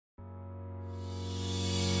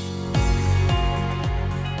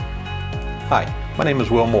Hi, my name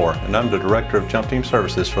is Will Moore, and I'm the Director of Jump Team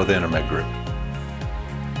Services for the InterMed Group.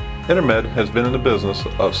 InterMed has been in the business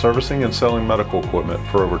of servicing and selling medical equipment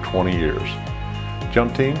for over 20 years.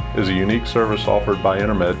 Jump Team is a unique service offered by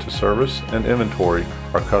InterMed to service and inventory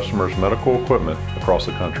our customers' medical equipment across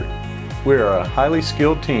the country. We are a highly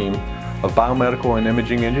skilled team of biomedical and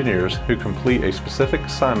imaging engineers who complete a specific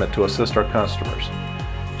assignment to assist our customers.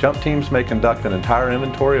 Jump teams may conduct an entire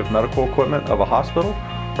inventory of medical equipment of a hospital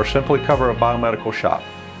or simply cover a biomedical shop.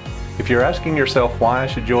 If you're asking yourself why I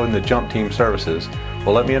should join the Jump Team services,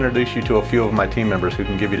 well, let me introduce you to a few of my team members who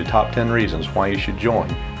can give you the top 10 reasons why you should join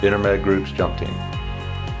the InterMed Group's Jump Team.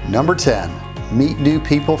 Number 10, meet new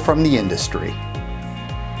people from the industry.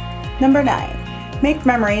 Number 9, make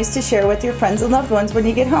memories to share with your friends and loved ones when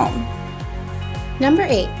you get home. Number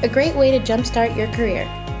 8, a great way to jumpstart your career.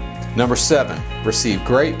 Number 7, receive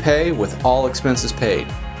great pay with all expenses paid.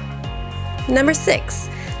 Number 6,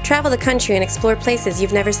 travel the country and explore places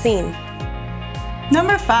you've never seen.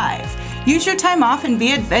 Number 5, use your time off and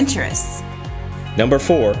be adventurous. Number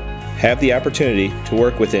 4, have the opportunity to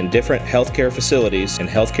work within different healthcare facilities and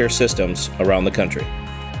healthcare systems around the country.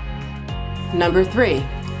 Number 3,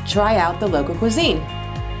 try out the local cuisine.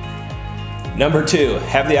 Number 2,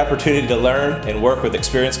 have the opportunity to learn and work with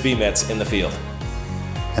experienced BMETs in the field.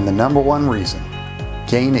 And the number 1 reason,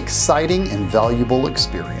 gain exciting and valuable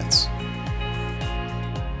experience.